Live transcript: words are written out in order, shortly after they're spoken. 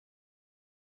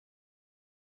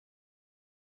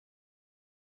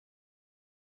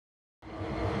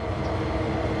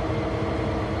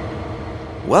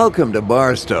Welcome to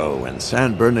Barstow in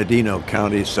San Bernardino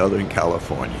County, Southern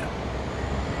California.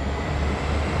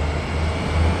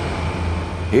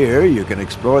 Here you can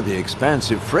explore the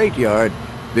expansive freight yard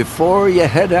before you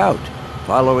head out,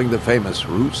 following the famous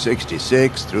Route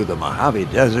 66 through the Mojave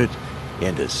Desert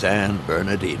into San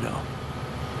Bernardino.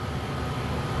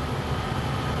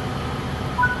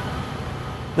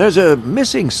 There's a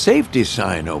missing safety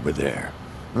sign over there.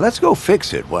 Let's go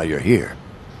fix it while you're here.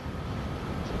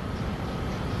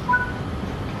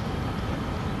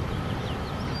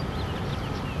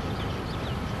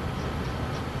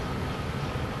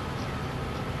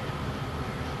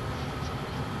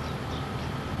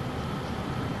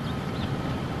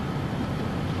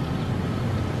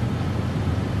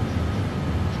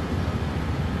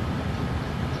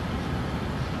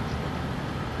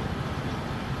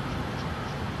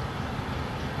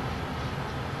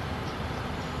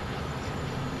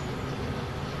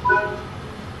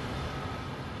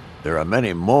 There are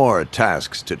many more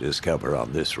tasks to discover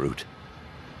on this route.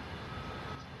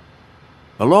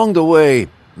 Along the way,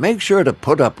 make sure to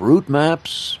put up route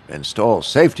maps, install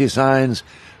safety signs,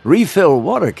 refill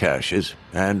water caches,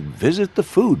 and visit the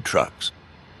food trucks.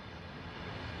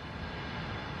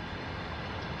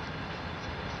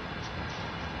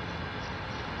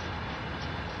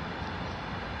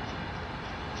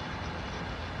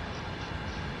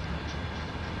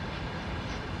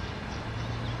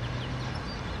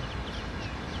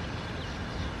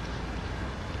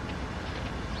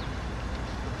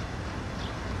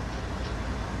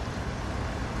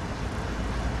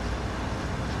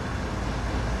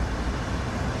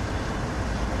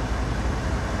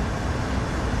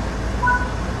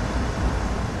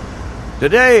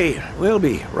 Today, we'll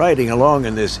be riding along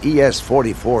in this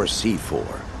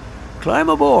ES-44C4. Climb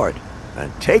aboard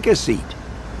and take a seat.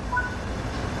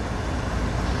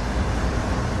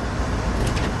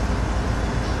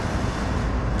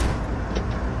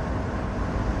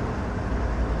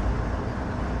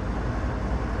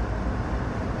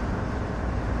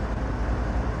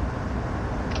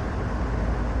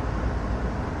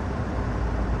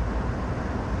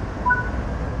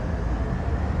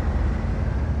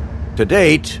 To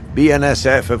date,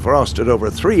 BNSF have rostered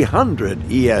over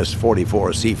 300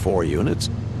 ES-44C4 units.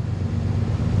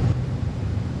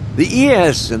 The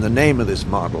ES in the name of this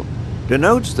model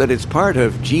denotes that it's part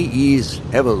of GE's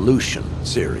Evolution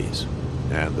series,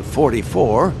 and the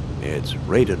 44, its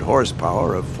rated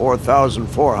horsepower of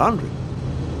 4,400.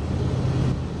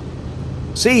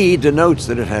 C denotes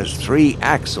that it has 3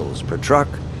 axles per truck,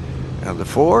 and the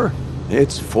 4,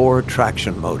 it's 4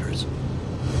 traction motors.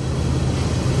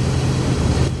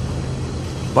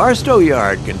 Barstow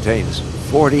Yard contains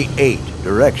 48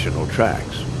 directional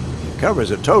tracks. It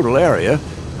covers a total area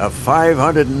of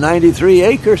 593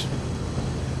 acres.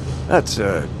 That's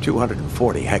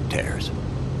 240 hectares.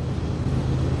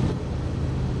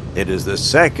 It is the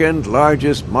second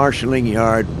largest marshalling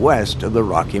yard west of the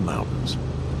Rocky Mountains.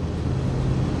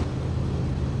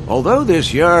 Although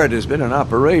this yard has been in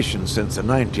operation since the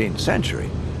 19th century,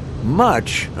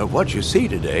 much of what you see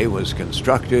today was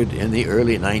constructed in the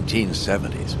early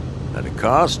 1970s at a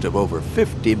cost of over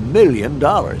 $50 million.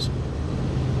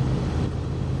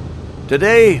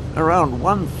 Today, around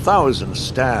 1,000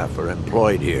 staff are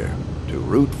employed here to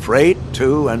route freight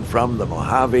to and from the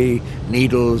Mojave,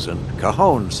 Needles, and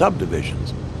Cajon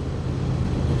subdivisions.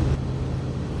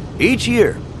 Each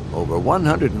year, over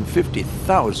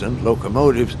 150,000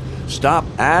 locomotives stop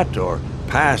at or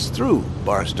pass through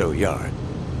Barstow Yard.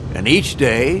 And each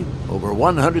day, over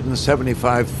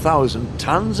 175,000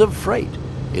 tons of freight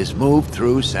is moved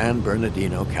through San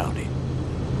Bernardino County.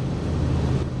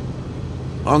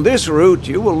 On this route,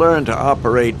 you will learn to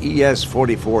operate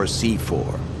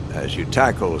ES-44C4 as you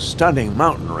tackle stunning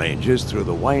mountain ranges through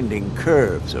the winding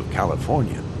curves of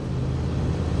California.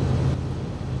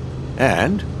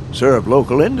 And serve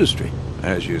local industry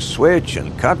as you switch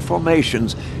and cut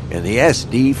formations in the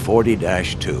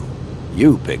SD-40-2.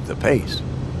 You pick the pace.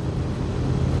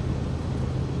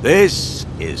 This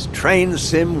is Train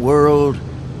Sim World,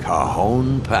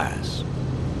 Cajon Pass.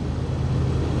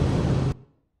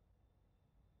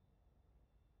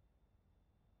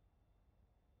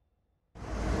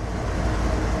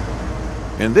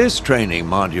 In this training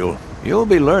module, you'll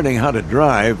be learning how to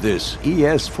drive this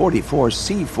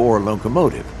ES-44C4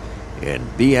 locomotive in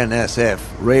BNSF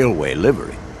railway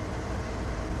livery.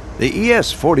 The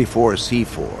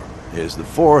ES-44C4 is the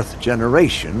 4th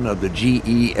generation of the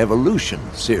GE Evolution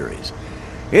series.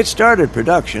 It started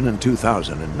production in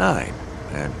 2009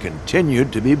 and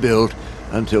continued to be built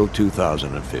until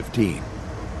 2015.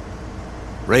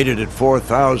 Rated at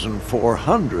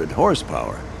 4,400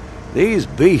 horsepower, These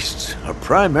beasts are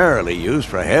primarily used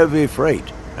for heavy freight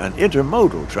and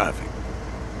intermodal traffic.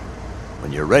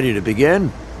 When you're ready to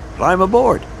begin, climb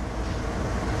aboard.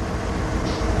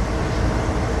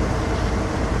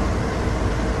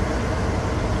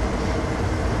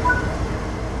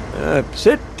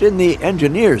 Sit in the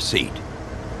engineer's seat.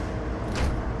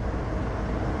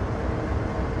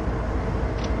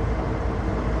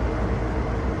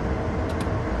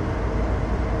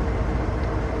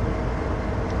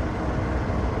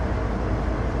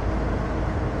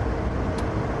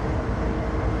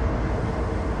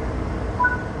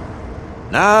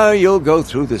 Now you'll go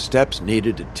through the steps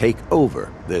needed to take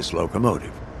over this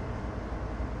locomotive.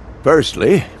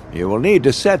 Firstly, you will need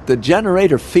to set the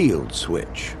generator field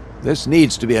switch. This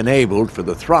needs to be enabled for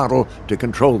the throttle to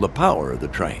control the power of the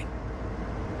train.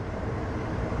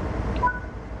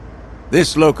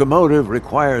 This locomotive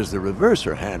requires the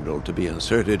reverser handle to be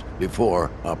inserted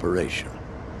before operation.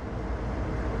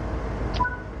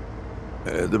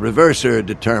 The reverser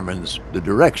determines the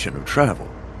direction of travel.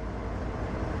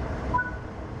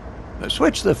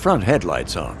 Switch the front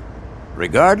headlights on.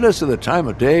 Regardless of the time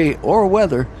of day or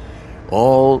weather,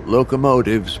 all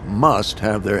locomotives must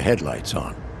have their headlights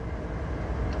on.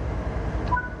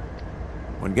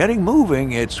 When getting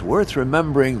moving, it's worth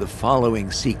remembering the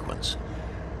following sequence.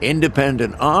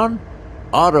 Independent on,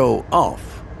 auto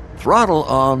off, throttle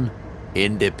on,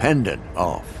 independent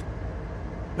off.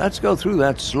 Let's go through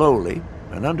that slowly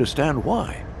and understand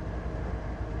why.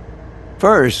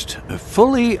 First,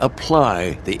 fully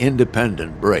apply the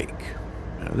independent brake.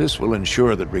 Now, this will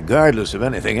ensure that regardless of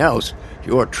anything else,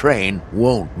 your train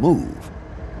won't move.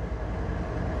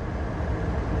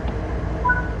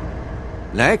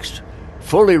 Next,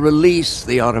 fully release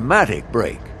the automatic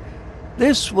brake.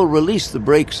 This will release the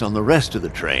brakes on the rest of the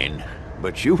train,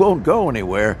 but you won't go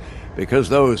anywhere because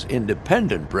those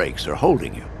independent brakes are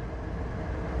holding you.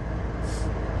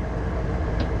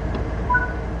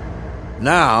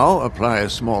 Now apply a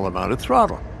small amount of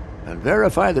throttle and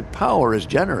verify that power is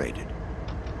generated.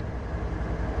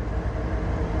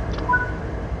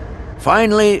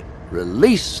 Finally,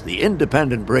 release the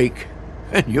independent brake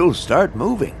and you'll start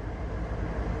moving.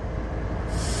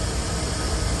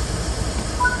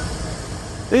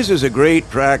 This is a great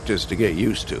practice to get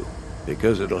used to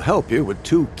because it'll help you with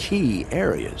two key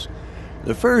areas.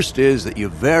 The first is that you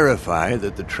verify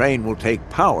that the train will take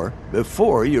power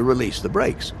before you release the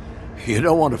brakes. You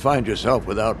don't want to find yourself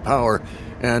without power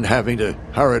and having to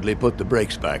hurriedly put the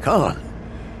brakes back on.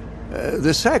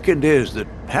 The second is that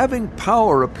having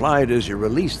power applied as you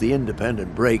release the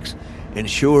independent brakes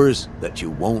ensures that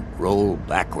you won't roll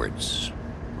backwards.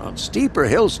 On steeper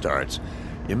hill starts,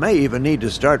 you may even need to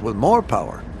start with more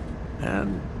power.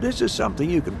 And this is something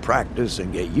you can practice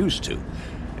and get used to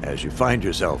as you find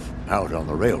yourself out on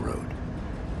the railroad.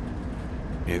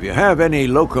 If you have any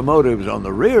locomotives on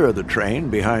the rear of the train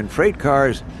behind freight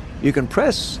cars, you can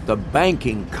press the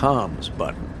banking comms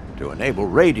button to enable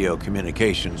radio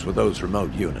communications with those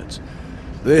remote units.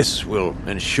 This will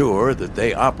ensure that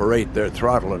they operate their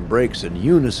throttle and brakes in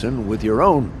unison with your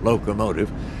own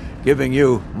locomotive, giving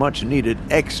you much-needed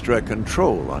extra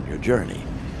control on your journey.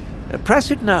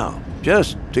 Press it now,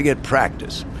 just to get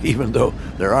practice, even though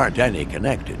there aren't any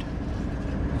connected.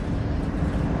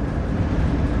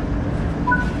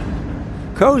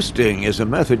 Coasting is a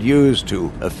method used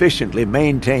to efficiently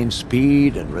maintain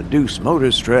speed and reduce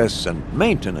motor stress and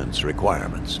maintenance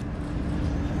requirements.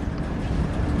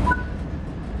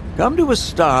 Come to a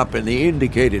stop in the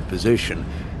indicated position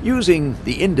using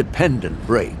the independent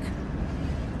brake.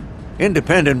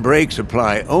 Independent brakes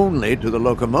apply only to the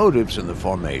locomotives in the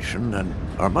formation and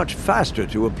are much faster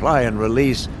to apply and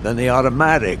release than the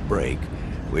automatic brake,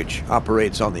 which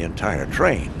operates on the entire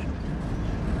train.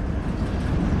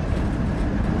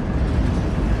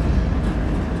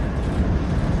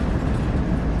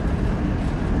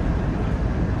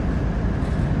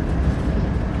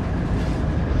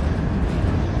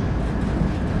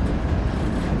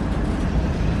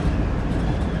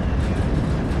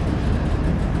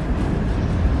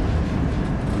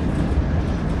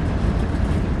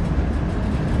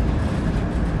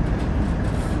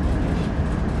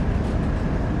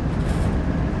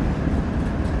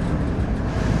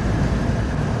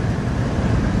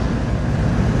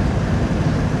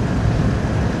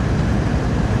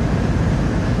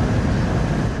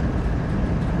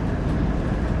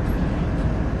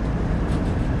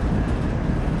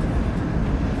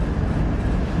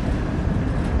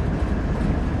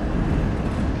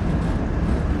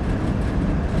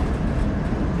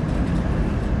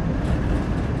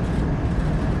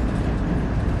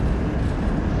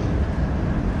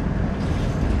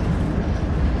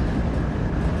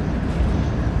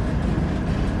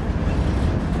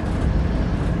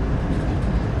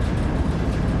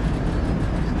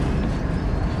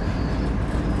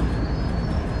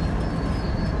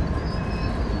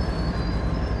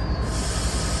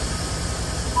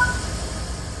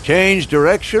 Change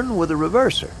direction with the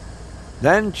reverser.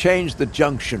 Then change the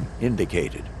junction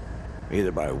indicated,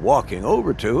 either by walking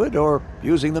over to it or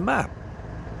using the map.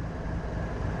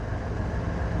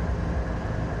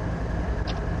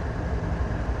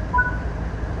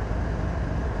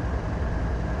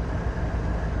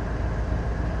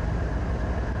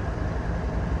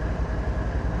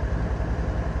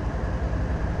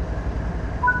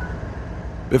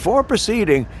 Before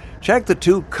proceeding, check the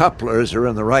two couplers are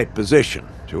in the right position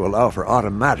to allow for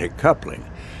automatic coupling.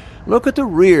 Look at the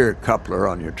rear coupler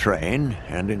on your train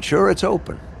and ensure it's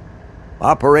open.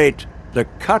 Operate the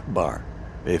cut bar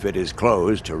if it is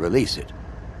closed to release it.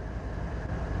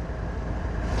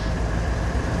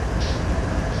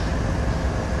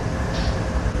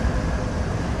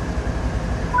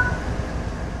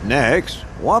 Next,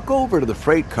 walk over to the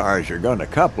freight cars you're going to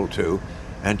couple to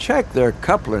and check their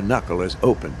coupler knuckle is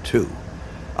open too.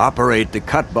 Operate the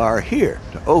cut bar here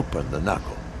to open the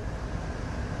knuckle.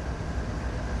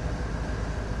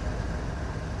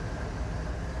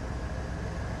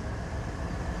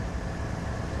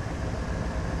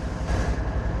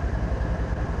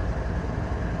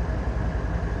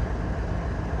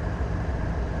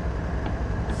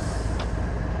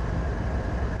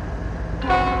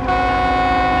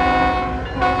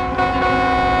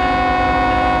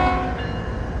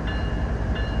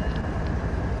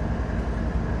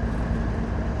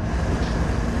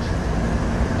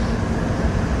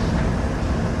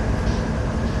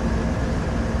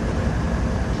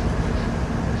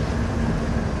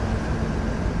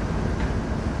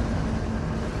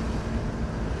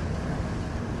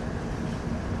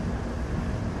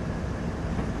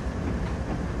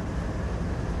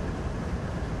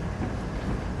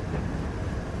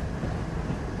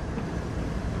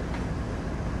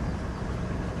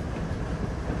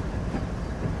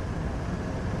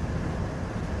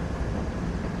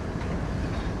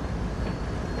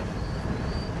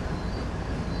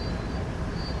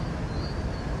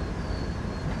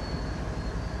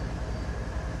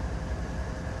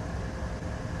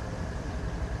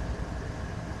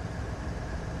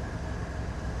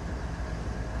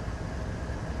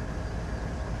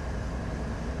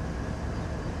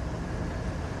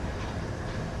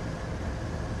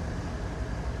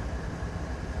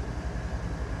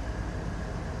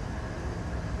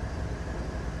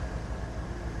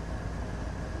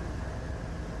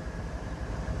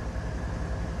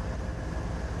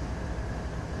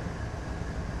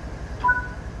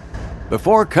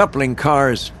 Before coupling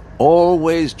cars,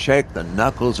 always check the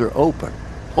knuckles are open,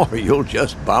 or you'll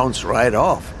just bounce right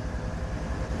off.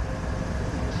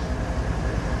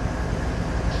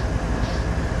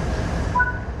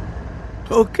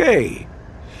 Okay.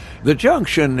 The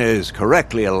junction is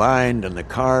correctly aligned and the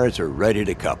cars are ready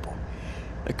to couple.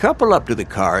 Couple up to the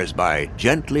cars by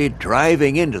gently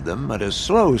driving into them at a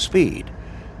slow speed.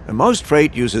 Most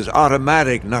freight uses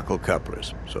automatic knuckle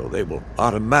couplers, so they will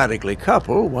automatically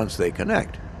couple once they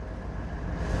connect.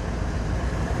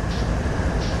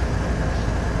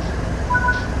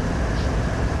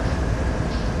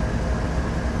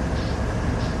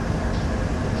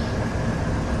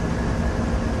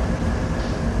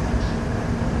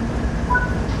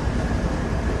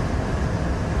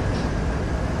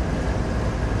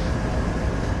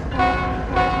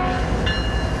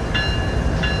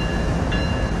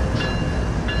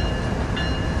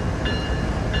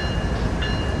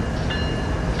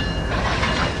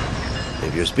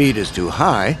 If your speed is too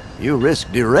high, you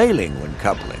risk derailing when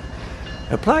coupling.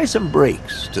 Apply some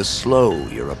brakes to slow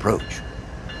your approach.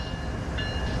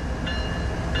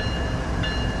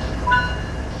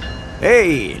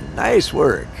 Hey, nice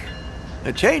work.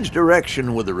 Now change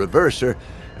direction with the reverser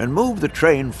and move the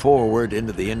train forward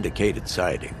into the indicated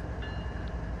siding.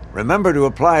 Remember to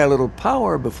apply a little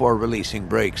power before releasing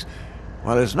brakes.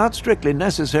 While it's not strictly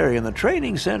necessary in the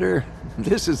training center,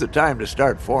 this is the time to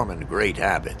start forming great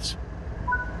habits.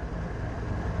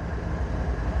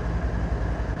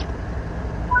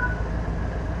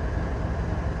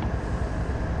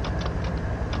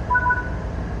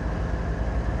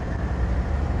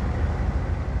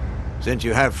 Since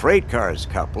you have freight cars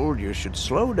coupled, you should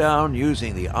slow down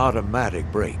using the automatic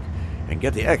brake and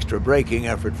get the extra braking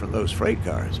effort from those freight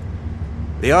cars.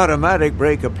 The automatic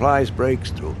brake applies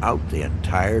brakes throughout the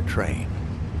entire train.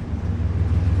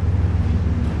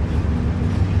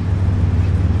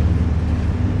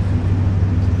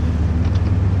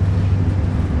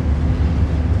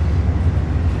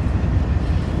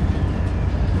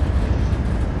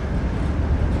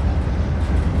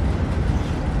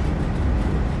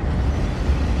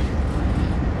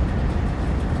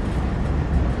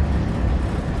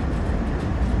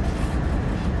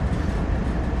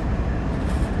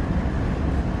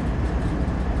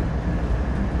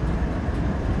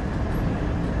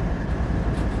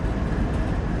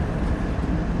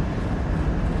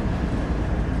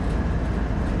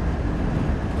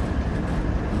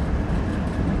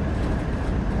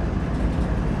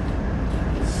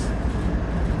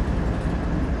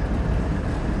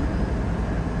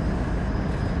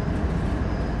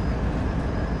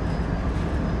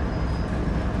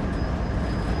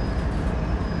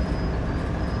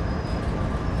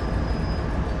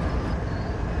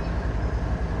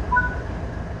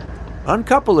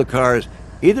 Uncouple the cars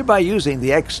either by using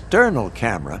the external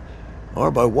camera or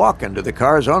by walking to the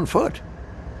cars on foot.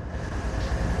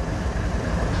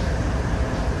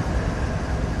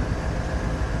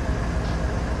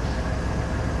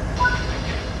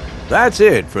 That's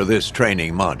it for this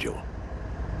training module.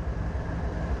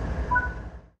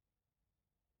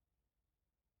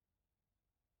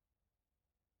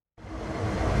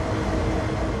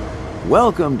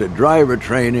 Welcome to driver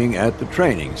training at the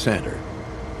training center.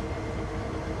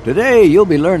 Today you'll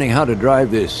be learning how to drive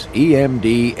this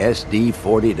EMD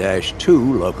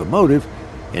SD40-2 locomotive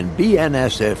in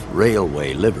BNSF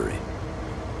railway livery.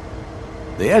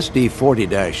 The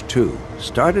SD40-2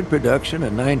 started production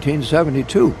in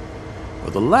 1972,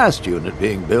 with the last unit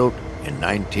being built in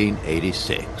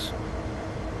 1986.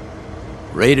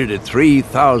 Rated at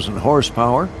 3,000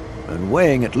 horsepower and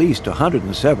weighing at least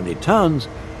 170 tons,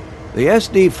 the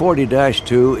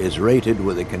SD40-2 is rated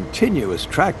with a continuous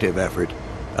tractive effort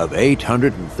of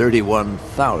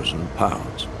 831,000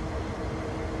 pounds.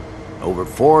 Over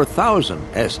 4,000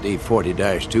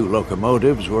 SD40-2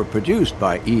 locomotives were produced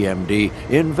by EMD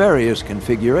in various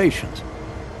configurations,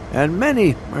 and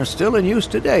many are still in use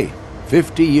today,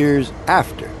 50 years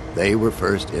after they were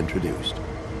first introduced.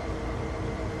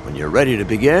 When you're ready to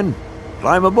begin,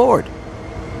 climb aboard.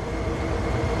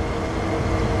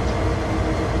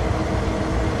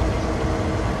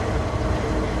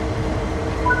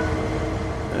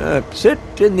 Sit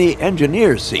in the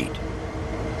engineer's seat.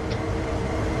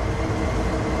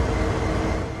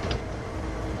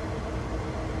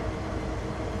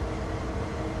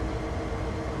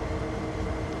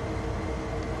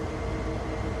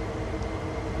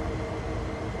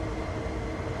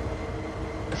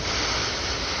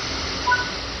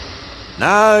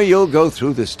 Now you'll go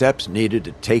through the steps needed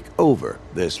to take over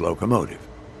this locomotive.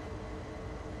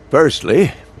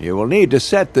 Firstly, you will need to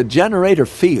set the generator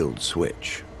field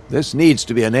switch. This needs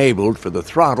to be enabled for the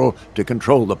throttle to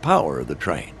control the power of the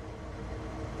train.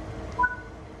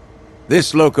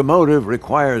 This locomotive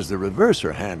requires the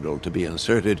reverser handle to be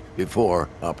inserted before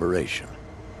operation.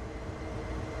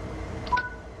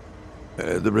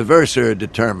 The reverser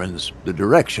determines the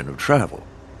direction of travel.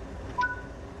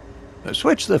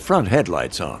 Switch the front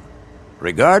headlights on.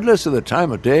 Regardless of the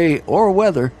time of day or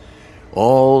weather,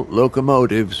 all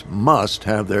locomotives must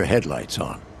have their headlights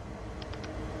on.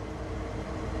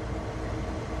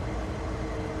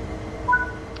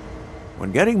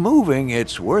 When getting moving,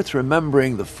 it's worth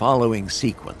remembering the following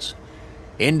sequence: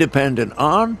 independent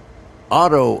on,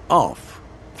 auto off,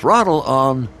 throttle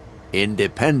on,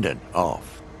 independent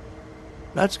off.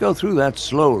 Let's go through that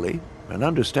slowly and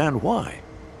understand why.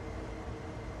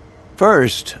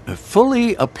 First,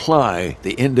 fully apply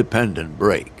the independent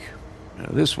brake. Now,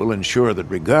 this will ensure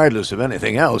that regardless of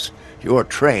anything else, your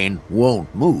train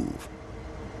won't move.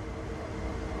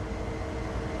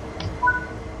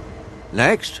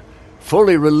 Next,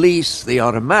 fully release the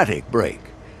automatic brake.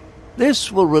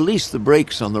 This will release the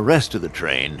brakes on the rest of the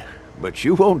train, but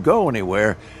you won't go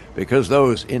anywhere because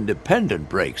those independent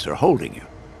brakes are holding you.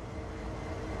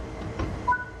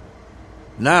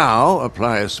 Now,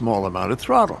 apply a small amount of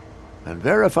throttle and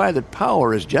verify that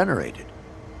power is generated.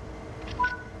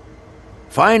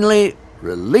 Finally,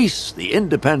 release the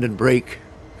independent brake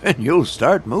and you'll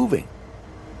start moving.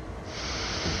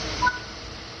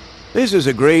 This is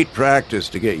a great practice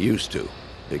to get used to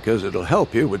because it'll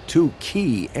help you with two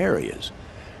key areas.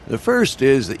 The first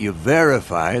is that you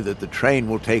verify that the train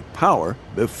will take power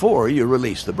before you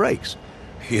release the brakes.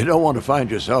 You don't want to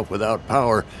find yourself without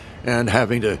power and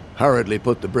having to hurriedly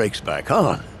put the brakes back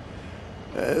on.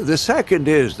 The second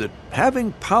is that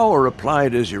having power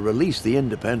applied as you release the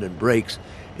independent brakes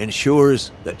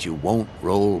ensures that you won't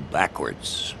roll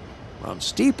backwards. On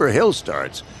steeper hill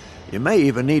starts, you may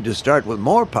even need to start with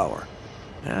more power.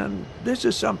 And this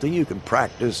is something you can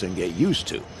practice and get used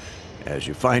to as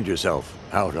you find yourself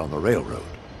out on the railroad.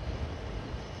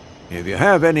 If you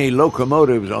have any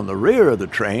locomotives on the rear of the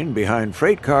train behind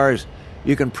freight cars,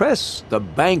 you can press the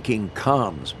banking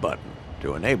comms button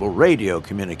to enable radio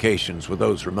communications with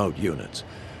those remote units.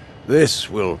 This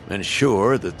will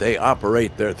ensure that they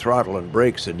operate their throttle and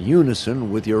brakes in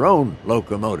unison with your own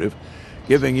locomotive,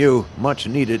 giving you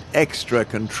much-needed extra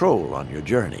control on your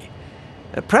journey.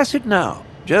 Press it now,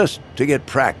 just to get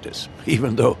practice,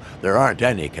 even though there aren't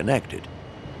any connected.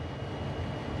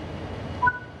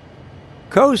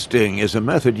 Coasting is a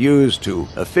method used to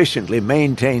efficiently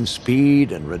maintain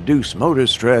speed and reduce motor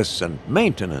stress and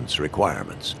maintenance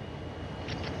requirements.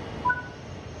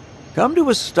 Come to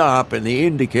a stop in the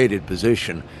indicated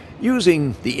position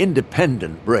using the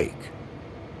independent brake.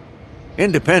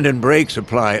 Independent brakes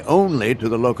apply only to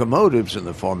the locomotives in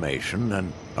the formation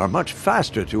and are much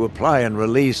faster to apply and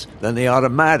release than the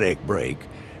automatic brake,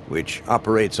 which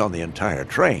operates on the entire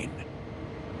train.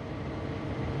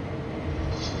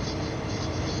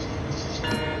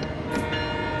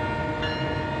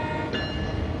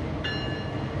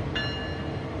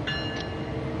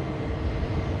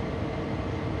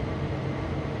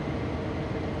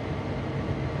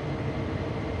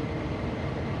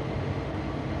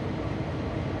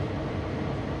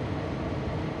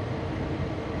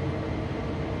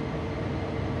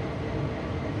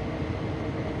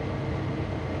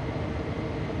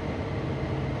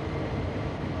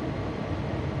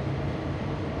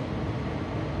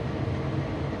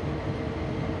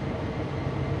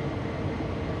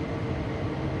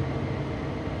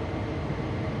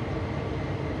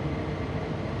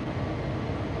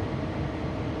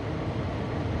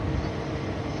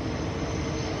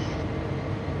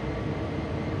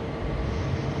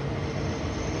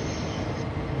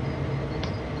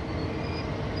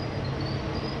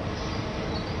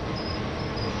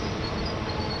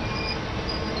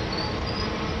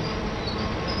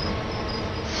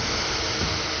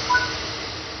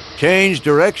 Change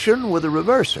direction with a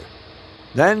reverser.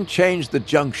 Then change the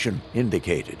junction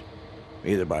indicated,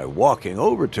 either by walking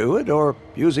over to it or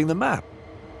using the map.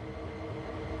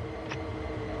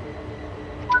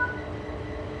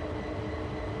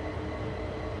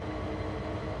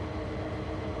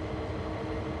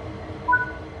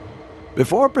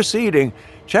 Before proceeding,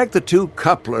 check the two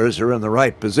couplers are in the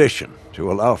right position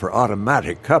to allow for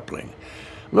automatic coupling.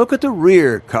 Look at the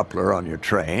rear coupler on your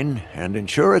train and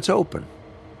ensure it's open.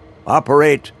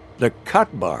 Operate the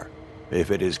cut bar if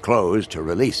it is closed to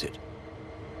release it.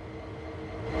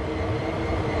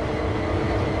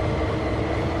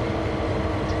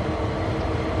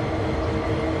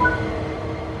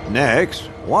 Next,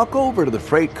 walk over to the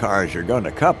freight cars you're going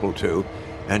to couple to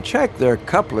and check their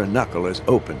coupler knuckle is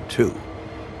open too.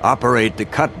 Operate the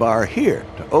cut bar here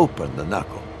to open the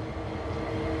knuckle.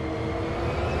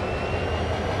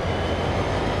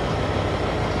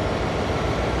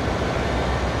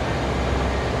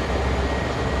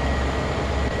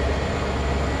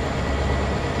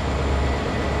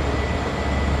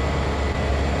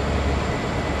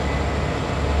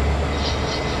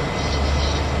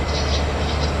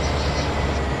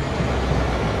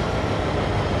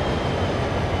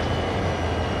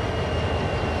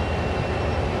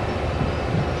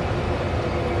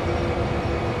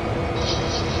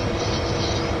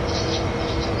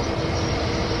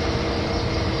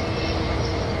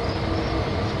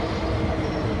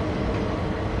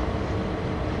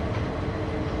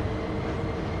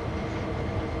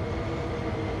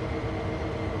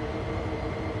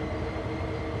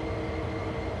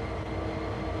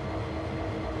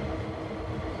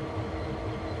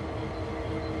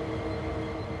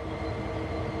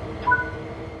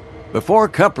 Before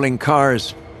coupling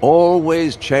cars,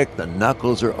 always check the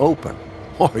knuckles are open,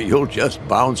 or you'll just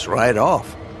bounce right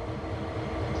off.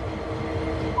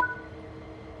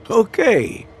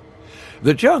 Okay.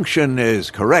 The junction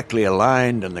is correctly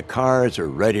aligned and the cars are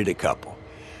ready to couple.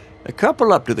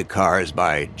 Couple up to the cars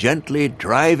by gently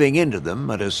driving into them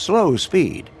at a slow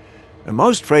speed.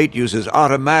 Most freight uses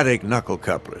automatic knuckle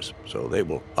couplers, so they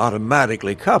will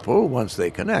automatically couple once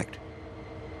they connect.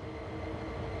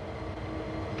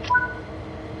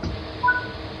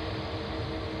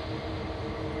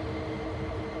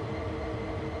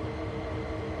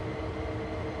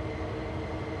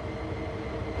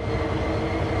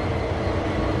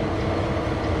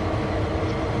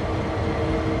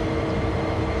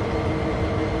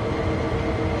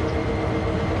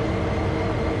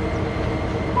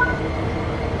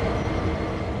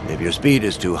 If your speed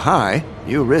is too high,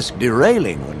 you risk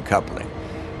derailing when coupling.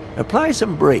 Apply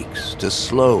some brakes to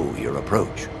slow your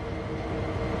approach.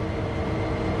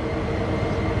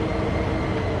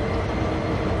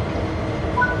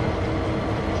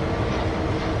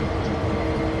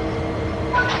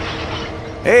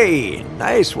 Hey,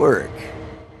 nice work.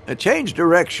 Change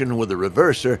direction with the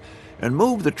reverser and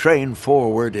move the train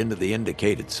forward into the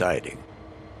indicated siding.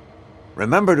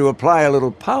 Remember to apply a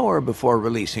little power before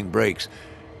releasing brakes.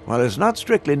 While it's not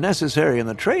strictly necessary in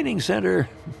the training center,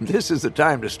 this is the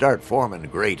time to start forming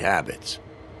great habits.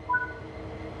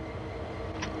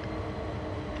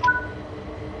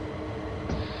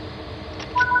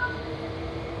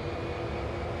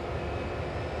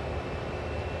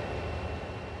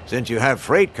 Since you have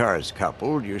freight cars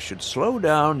coupled, you should slow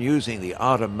down using the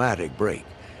automatic brake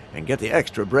and get the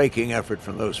extra braking effort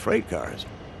from those freight cars.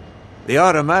 The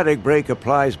automatic brake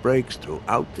applies brakes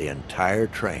throughout the entire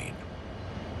train.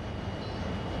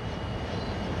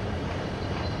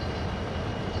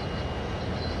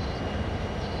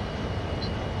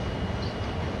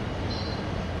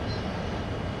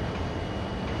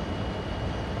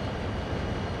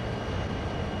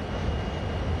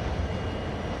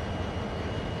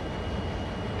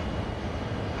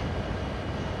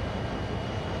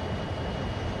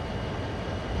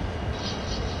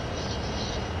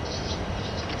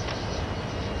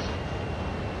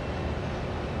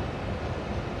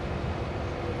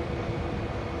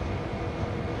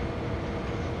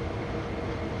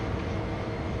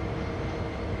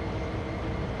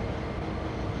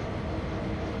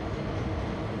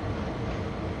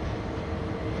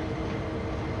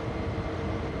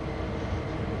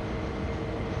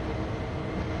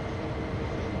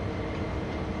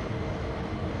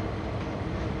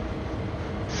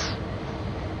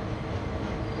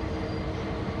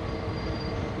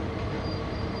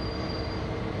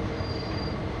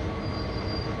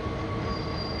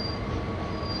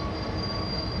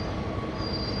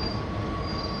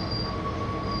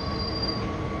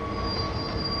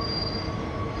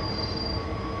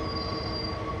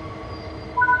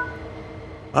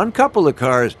 Uncouple the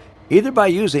cars either by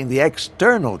using the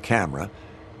external camera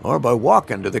or by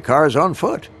walking to the cars on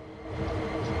foot.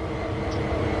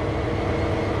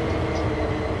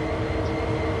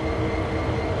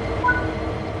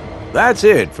 That's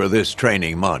it for this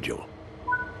training module.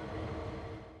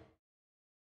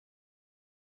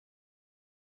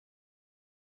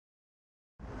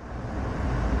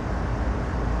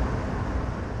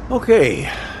 Okay,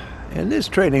 in this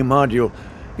training module,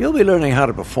 you'll be learning how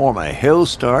to perform a hill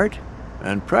start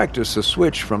and practice the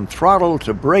switch from throttle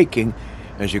to braking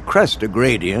as you crest a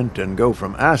gradient and go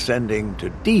from ascending to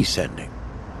descending.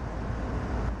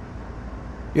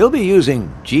 You'll be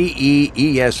using GE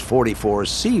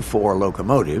ES44C4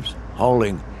 locomotives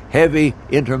hauling heavy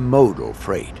intermodal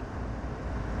freight.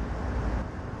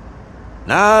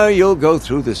 Now you'll go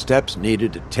through the steps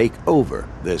needed to take over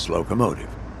this locomotive.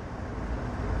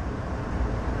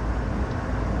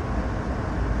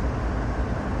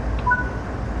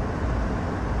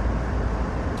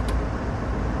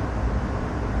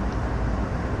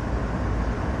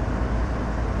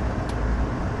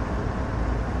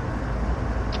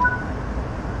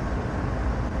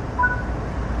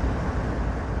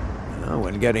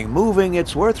 When getting moving,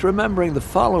 it's worth remembering the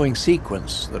following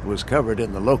sequence that was covered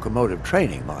in the locomotive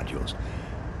training modules.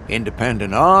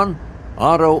 Independent on,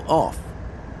 auto off.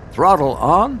 Throttle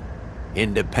on,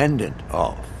 independent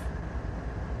off.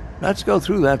 Let's go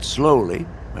through that slowly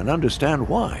and understand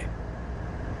why.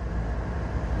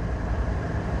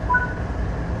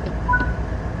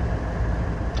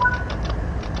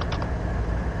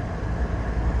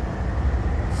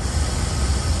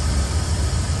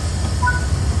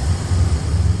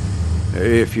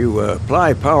 If you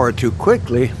apply power too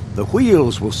quickly, the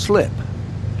wheels will slip.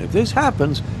 If this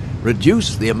happens,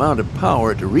 reduce the amount of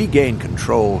power to regain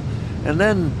control and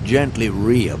then gently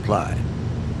reapply.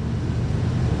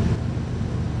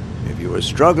 If you are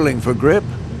struggling for grip,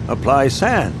 apply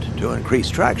sand to increase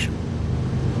traction.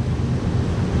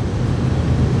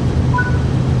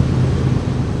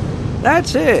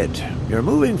 That's it. You're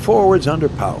moving forwards under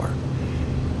power.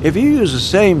 If you use the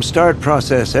same start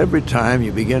process every time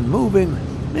you begin moving,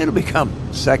 it'll become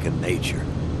second nature.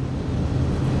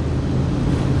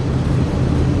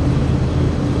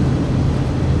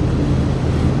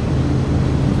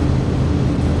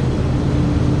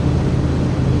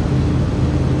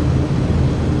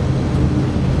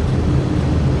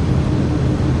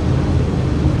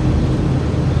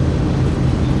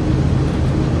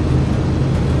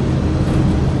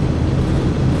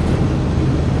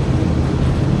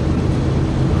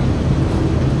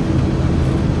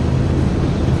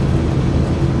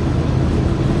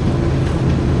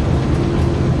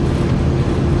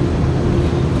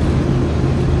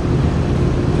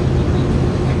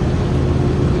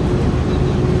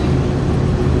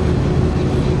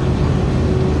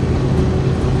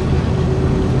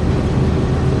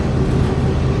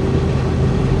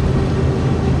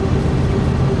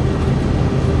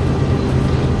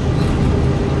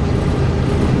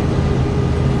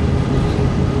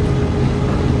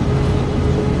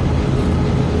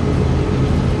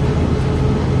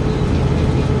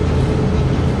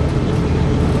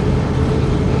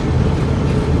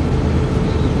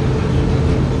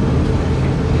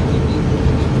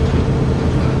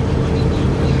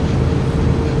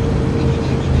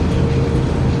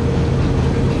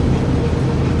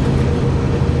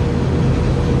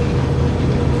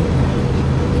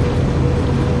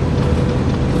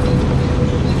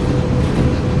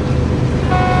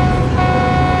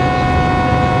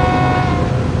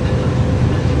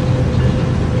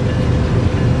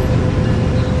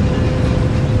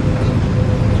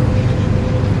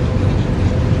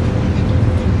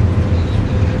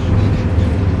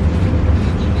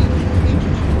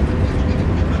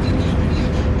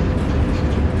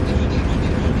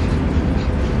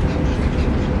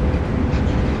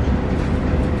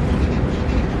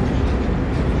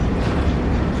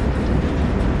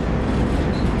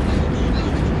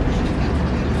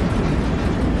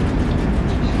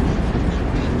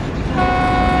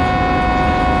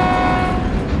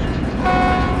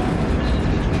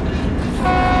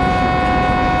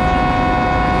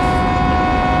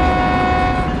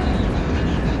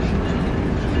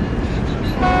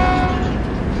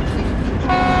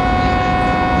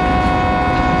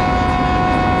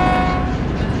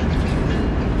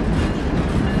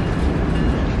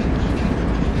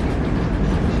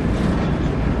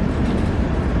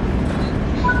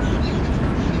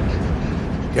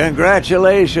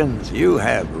 Congratulations, you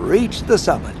have reached the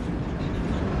summit.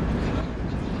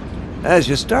 As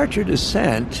you start your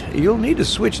descent, you'll need to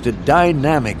switch to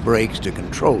dynamic brakes to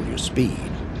control your speed.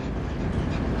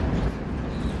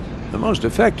 The most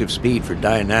effective speed for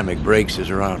dynamic brakes is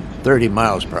around 30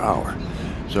 miles per hour.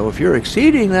 So if you're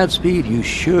exceeding that speed, you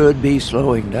should be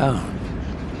slowing down.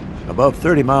 Above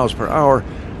 30 miles per hour,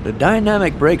 the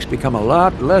dynamic brakes become a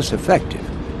lot less effective,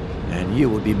 and you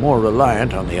will be more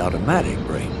reliant on the automatic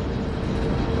brake.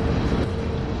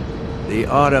 The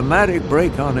automatic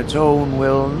brake on its own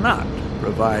will not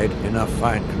provide enough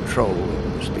fine control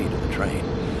over the speed of the train.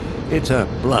 It's a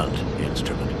blunt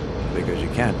instrument, because you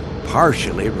can't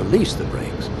partially release the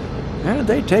brakes, and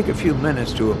they take a few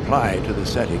minutes to apply to the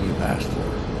setting you've asked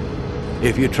for.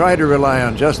 If you try to rely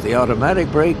on just the automatic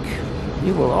brake,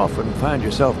 you will often find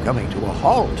yourself coming to a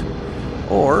halt,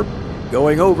 or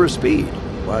going over speed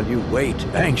while you wait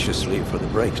anxiously for the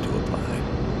brakes to apply.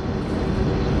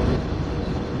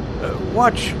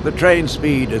 Watch the train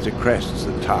speed as it crests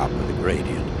the top of the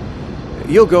gradient.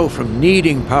 You'll go from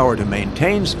needing power to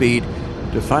maintain speed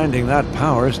to finding that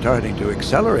power starting to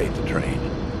accelerate the train.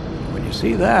 When you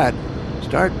see that,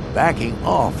 start backing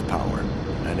off power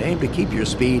and aim to keep your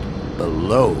speed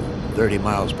below 30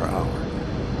 miles per hour.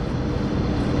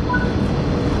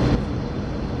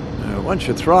 Once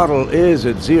your throttle is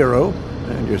at 0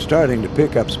 and you're starting to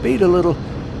pick up speed a little,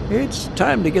 it's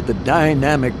time to get the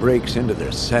dynamic brakes into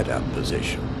their setup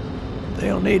position.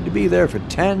 They'll need to be there for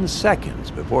 10 seconds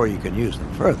before you can use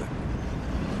them further.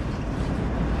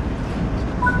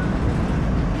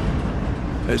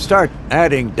 Start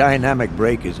adding dynamic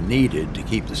brake as needed to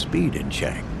keep the speed in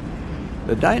check.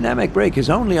 The dynamic brake is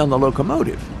only on the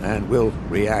locomotive and will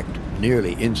react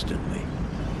nearly instantly.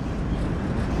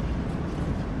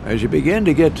 As you begin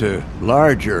to get to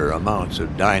larger amounts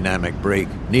of dynamic brake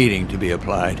needing to be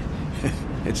applied,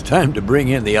 it's time to bring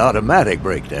in the automatic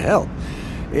brake to help.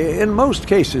 In most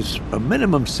cases, a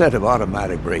minimum set of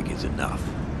automatic brake is enough.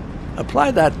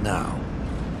 Apply that now.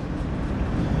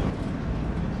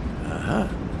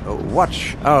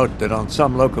 Watch out that on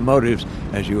some locomotives,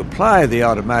 as you apply the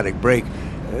automatic brake,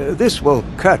 this will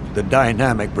cut the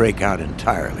dynamic brake out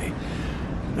entirely.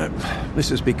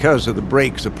 This is because of the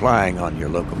brakes applying on your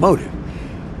locomotive.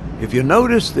 If you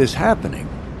notice this happening,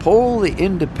 pull the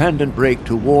independent brake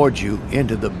towards you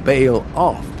into the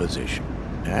bail-off position,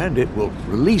 and it will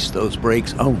release those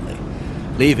brakes only,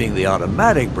 leaving the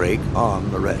automatic brake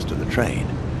on the rest of the train.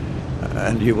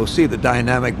 And you will see the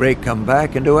dynamic brake come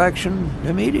back into action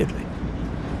immediately.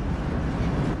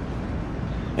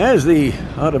 As the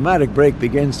automatic brake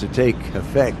begins to take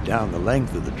effect down the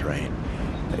length of the train,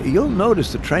 you'll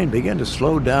notice the train begin to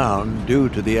slow down due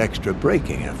to the extra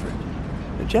braking effort.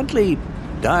 Gently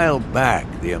dial back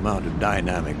the amount of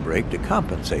dynamic brake to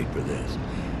compensate for this,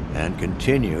 and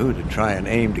continue to try and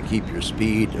aim to keep your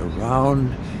speed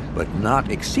around, but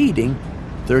not exceeding,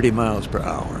 30 miles per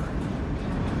hour.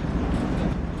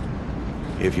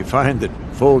 If you find that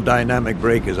full dynamic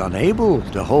brake is unable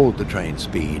to hold the train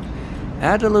speed,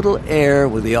 add a little air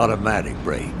with the automatic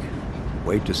brake.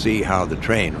 Wait to see how the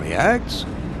train reacts,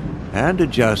 and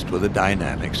adjust with the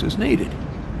dynamics as needed.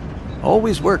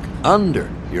 Always work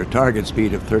under your target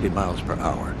speed of 30 miles per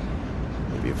hour.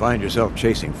 If you find yourself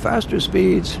chasing faster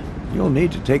speeds, you'll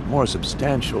need to take more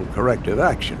substantial corrective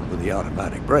action with the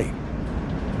automatic brake.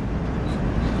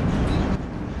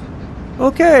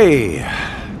 Okay,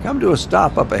 come to a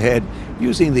stop up ahead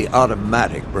using the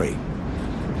automatic brake.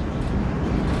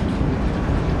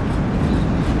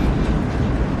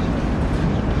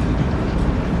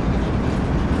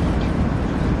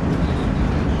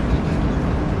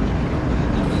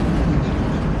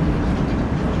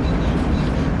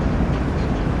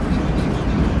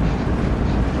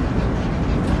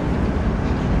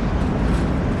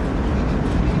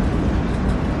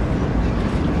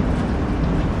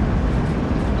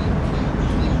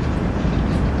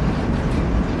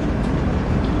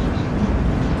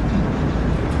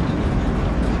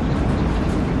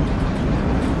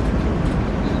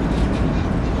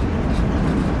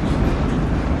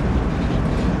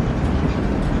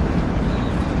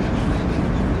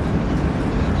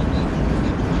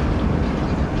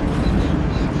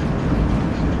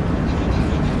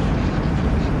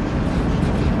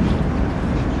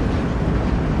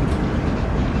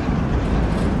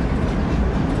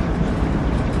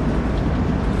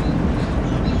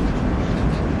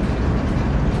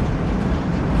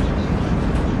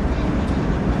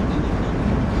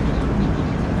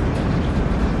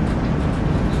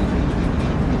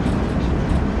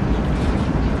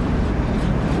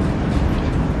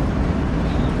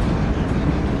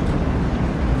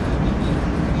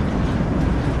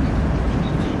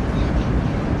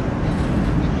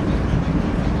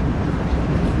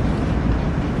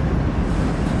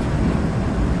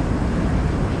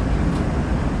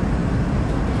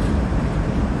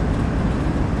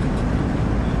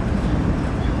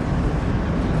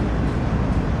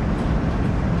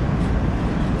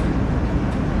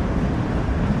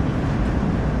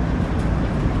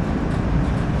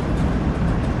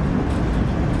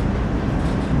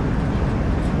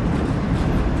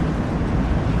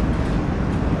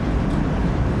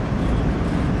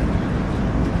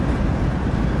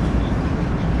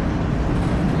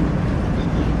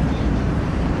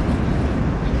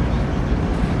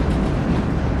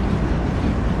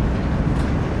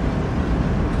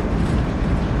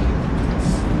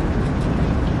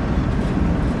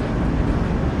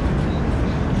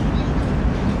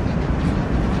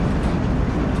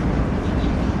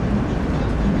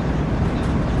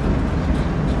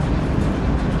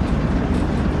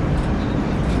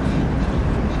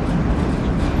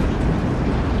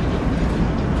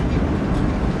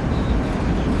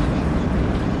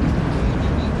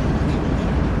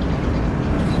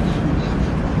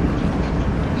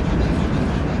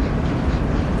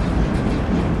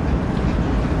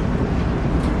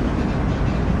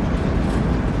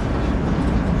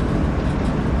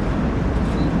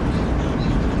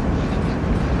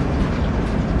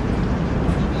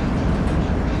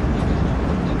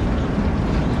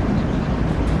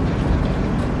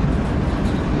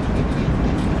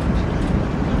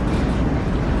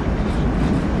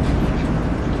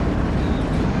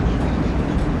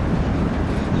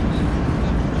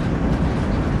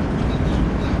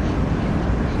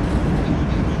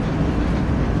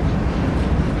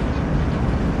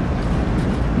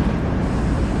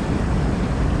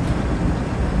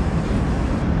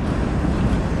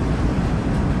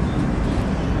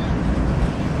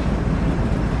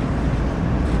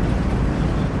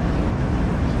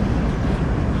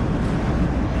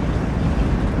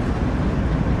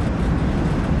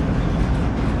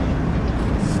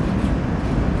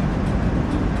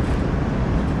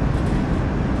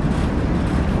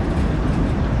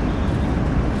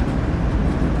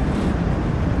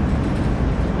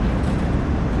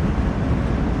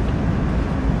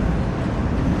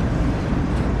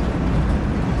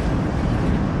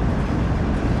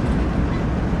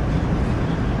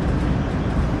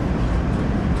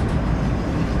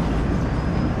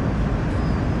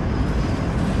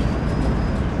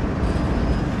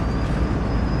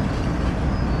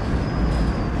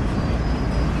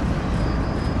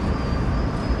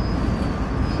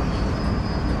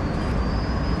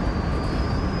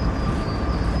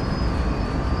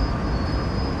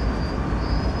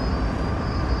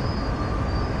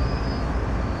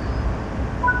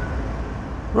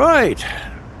 Right.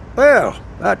 Well,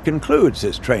 that concludes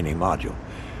this training module.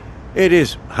 It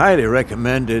is highly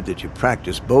recommended that you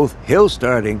practice both hill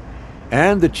starting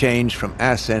and the change from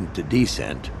ascent to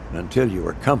descent until you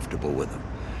are comfortable with them.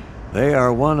 They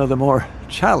are one of the more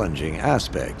challenging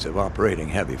aspects of operating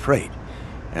heavy freight,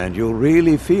 and you'll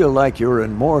really feel like you're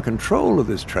in more control of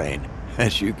this train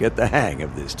as you get the hang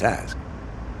of this task.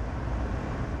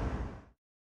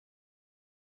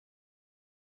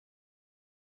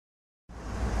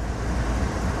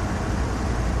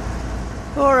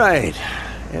 All right.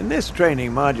 In this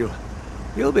training module,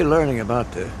 you'll be learning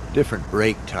about the different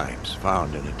brake types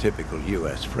found in a typical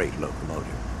U.S. freight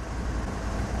locomotive.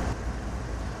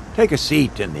 Take a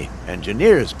seat in the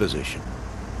engineer's position.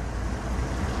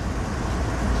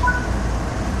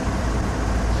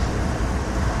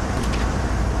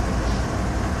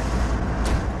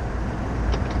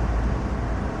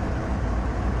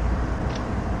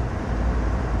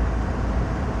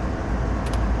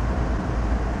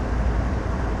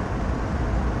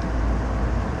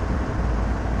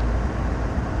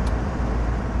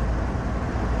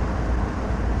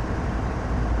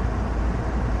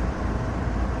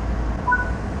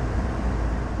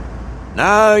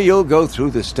 Now you'll go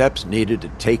through the steps needed to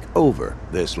take over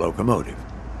this locomotive.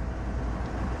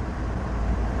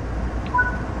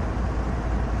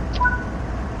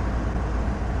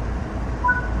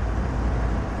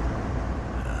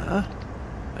 Now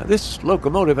this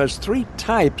locomotive has 3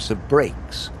 types of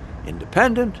brakes: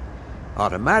 independent,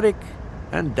 automatic,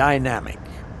 and dynamic.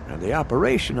 And the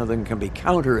operation of them can be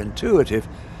counterintuitive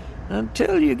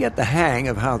until you get the hang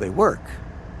of how they work.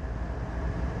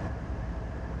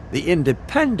 The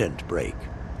independent brake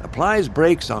applies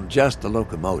brakes on just the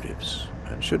locomotives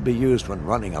and should be used when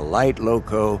running a light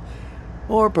loco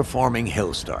or performing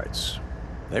hill starts.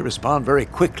 They respond very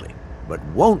quickly, but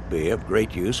won't be of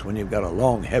great use when you've got a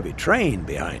long, heavy train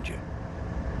behind you.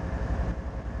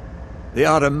 The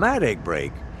automatic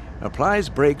brake applies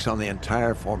brakes on the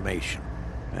entire formation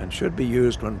and should be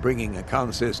used when bringing a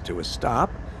consist to a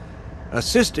stop,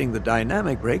 assisting the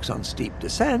dynamic brakes on steep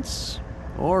descents,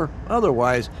 or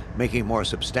otherwise making more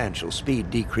substantial speed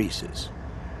decreases.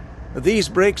 These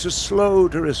brakes are slow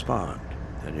to respond,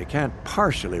 and you can't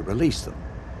partially release them.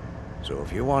 So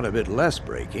if you want a bit less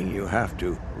braking, you have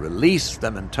to release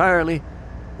them entirely,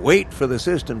 wait for the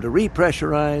system to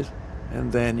repressurize,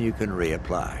 and then you can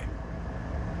reapply.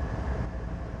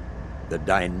 The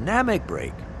dynamic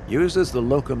brake uses the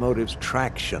locomotive's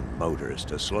traction motors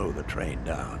to slow the train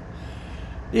down.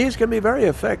 These can be very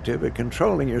effective at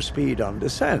controlling your speed on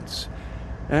descents,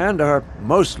 and are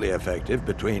mostly effective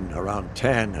between around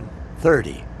 10 and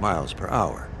 30 miles per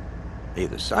hour.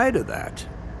 Either side of that,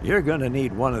 you're going to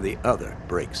need one of the other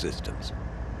brake systems.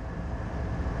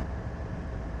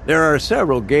 There are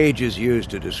several gauges used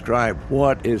to describe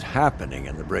what is happening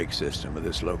in the brake system of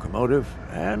this locomotive,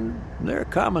 and they're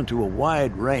common to a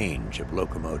wide range of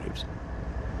locomotives.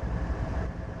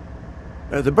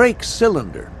 The brake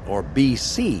cylinder, or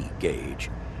BC gauge,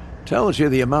 tells you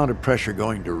the amount of pressure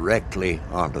going directly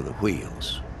onto the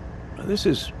wheels. Now, this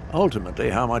is ultimately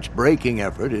how much braking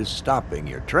effort is stopping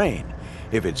your train.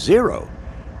 If it's 0,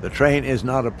 the train is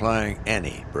not applying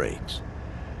any brakes.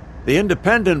 The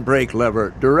independent brake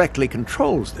lever directly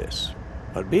controls this,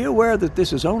 but be aware that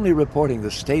this is only reporting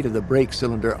the state of the brake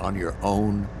cylinder on your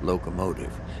own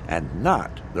locomotive, and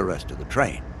not the rest of the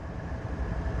train.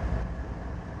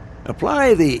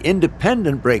 Apply the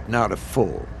independent brake now to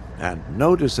full, and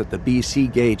notice that the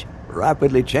BC gauge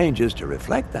rapidly changes to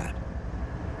reflect that.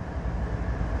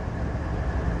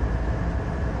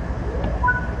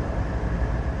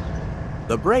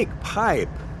 The brake pipe,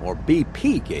 or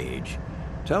BP gauge,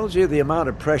 tells you the amount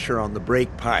of pressure on the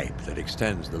brake pipe that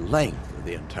extends the length of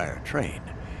the entire train.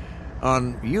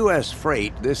 On U.S.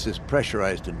 freight, this is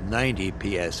pressurized to 90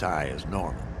 psi as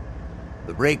normal.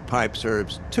 The brake pipe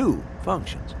serves 2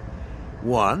 functions.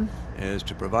 One is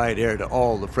to provide air to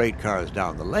all the freight cars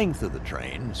down the length of the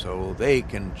train so they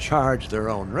can charge their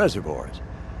own reservoirs.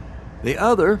 The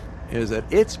other is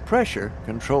that its pressure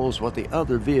controls what the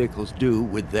other vehicles do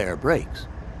with their brakes.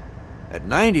 At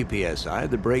 90 psi,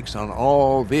 the brakes on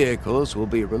all vehicles will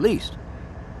be released.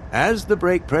 As the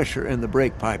brake pressure in the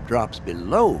brake pipe drops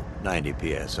below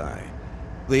 90 psi,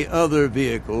 the other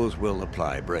vehicles will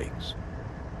apply brakes.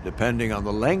 Depending on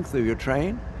the length of your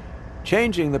train,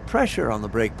 changing the pressure on the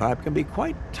brake pipe can be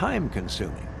quite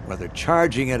time-consuming, whether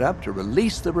charging it up to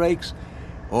release the brakes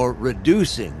or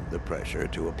reducing the pressure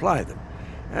to apply them.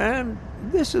 And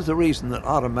this is the reason that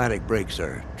automatic brakes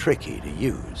are tricky to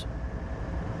use.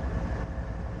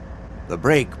 The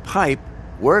brake pipe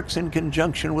works in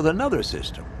conjunction with another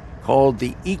system called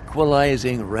the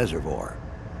equalizing reservoir.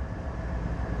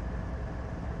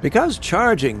 Because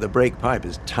charging the brake pipe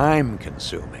is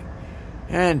time-consuming,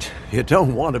 and you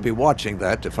don't want to be watching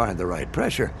that to find the right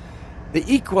pressure, the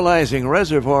equalizing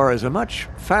reservoir is a much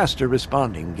faster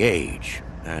responding gauge,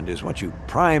 and is what you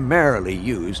primarily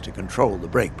use to control the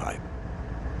brake pipe.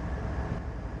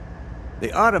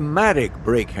 The automatic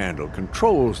brake handle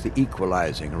controls the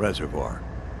equalizing reservoir.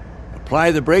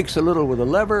 Apply the brakes a little with a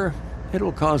lever,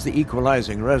 it'll cause the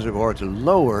equalizing reservoir to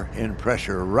lower in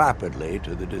pressure rapidly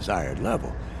to the desired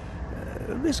level.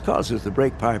 This causes the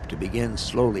brake pipe to begin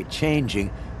slowly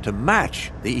changing to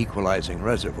match the equalizing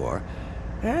reservoir,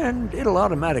 and it'll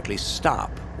automatically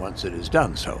stop once it has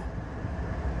done so.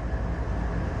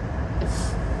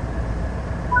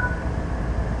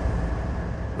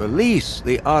 Release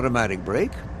the automatic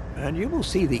brake, and you will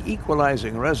see the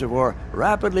equalizing reservoir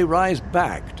rapidly rise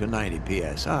back to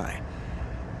 90 psi.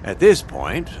 At this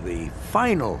point, the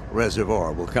final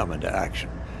reservoir will come into action,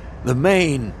 the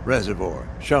main reservoir,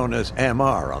 shown as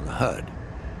MR on the HUD.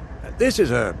 This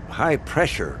is a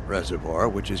high-pressure reservoir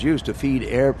which is used to feed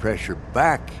air pressure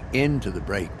back into the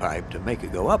brake pipe to make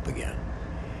it go up again.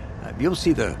 You'll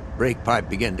see the brake pipe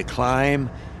begin to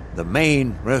climb, the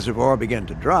main reservoir begin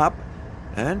to drop,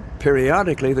 and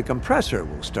periodically the compressor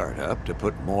will start up to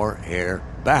put more air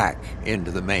back into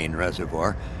the main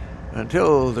reservoir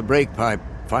until the brake pipe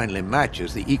finally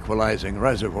matches the equalizing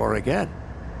reservoir again.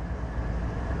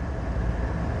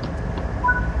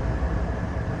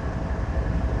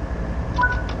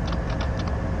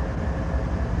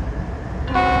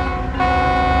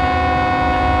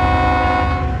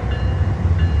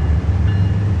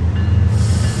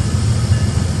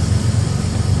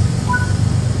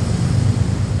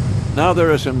 Now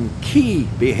there are some key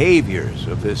behaviors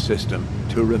of this system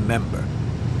to remember.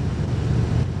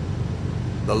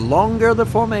 The longer the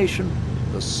formation,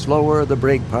 the slower the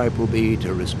brake pipe will be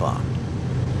to respond.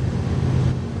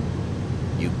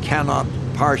 You cannot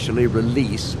partially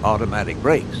release automatic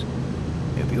brakes.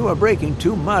 If you are braking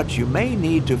too much, you may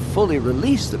need to fully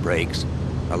release the brakes,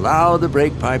 allow the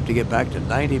brake pipe to get back to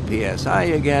 90 psi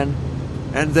again,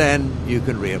 and then you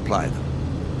can reapply them.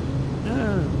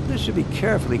 This should be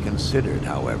carefully considered,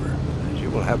 however, as you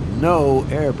will have no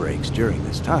air brakes during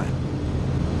this time.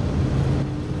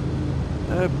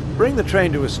 Bring the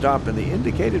train to a stop in the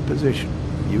indicated position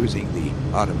using the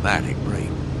automatic brake.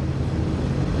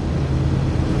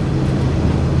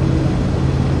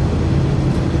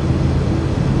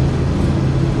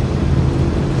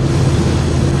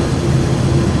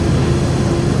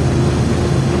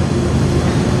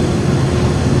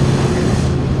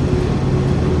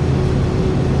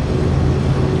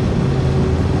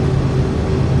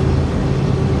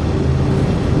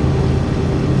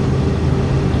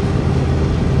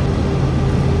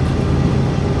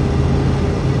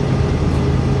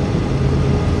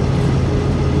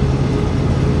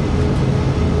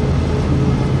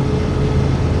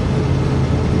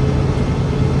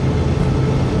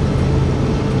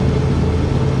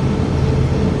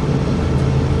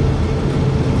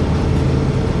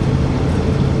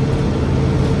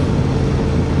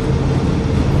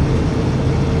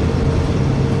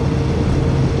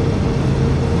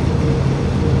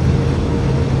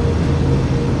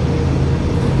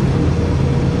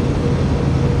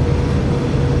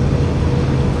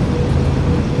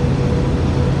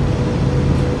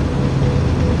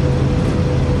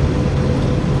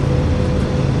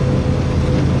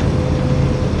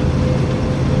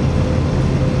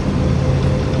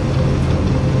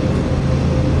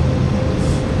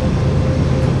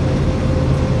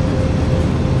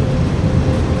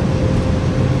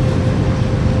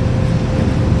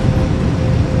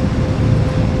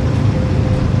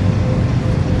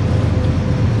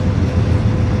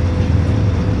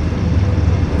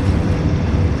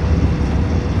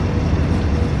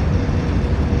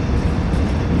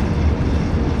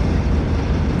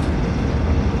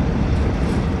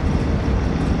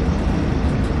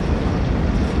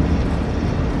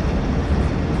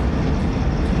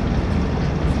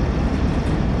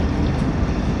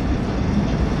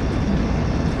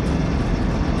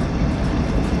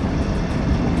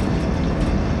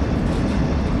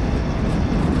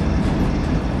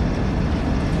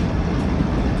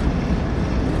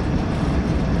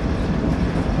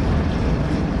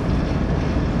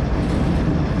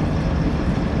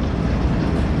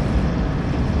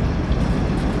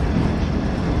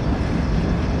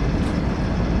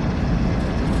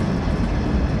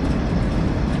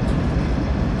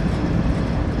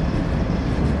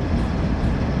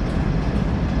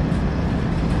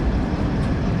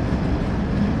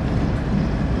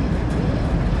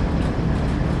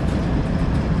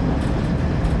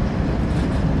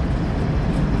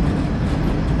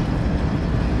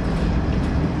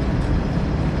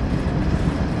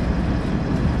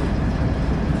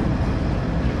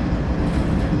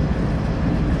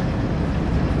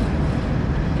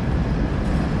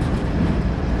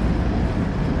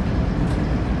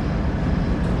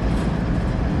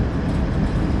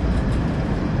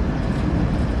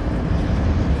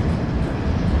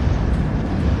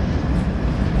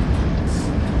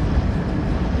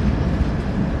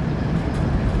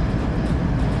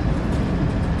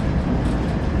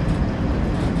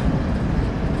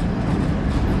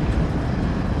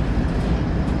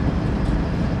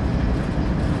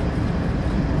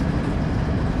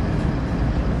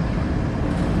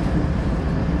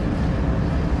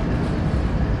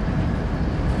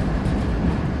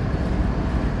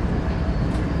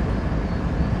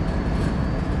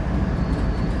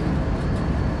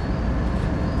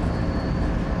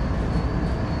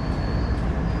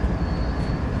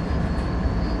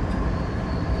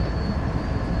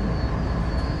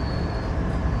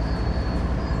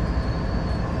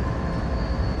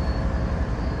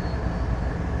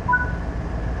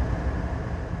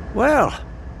 Well,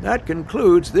 that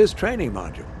concludes this training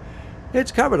module.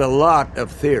 It's covered a lot of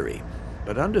theory,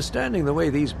 but understanding the way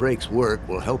these brakes work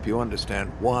will help you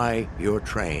understand why your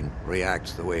train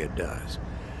reacts the way it does.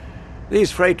 These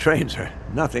freight trains are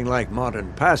nothing like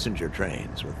modern passenger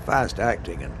trains with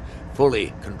fast-acting and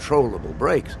fully controllable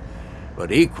brakes,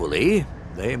 but equally,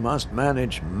 they must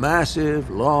manage massive,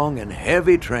 long, and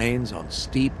heavy trains on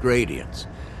steep gradients,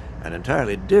 an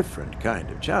entirely different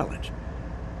kind of challenge.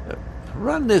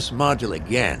 Run this module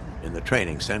again in the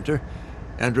training center,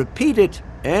 and repeat it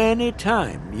any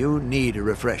time you need a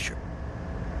refresher.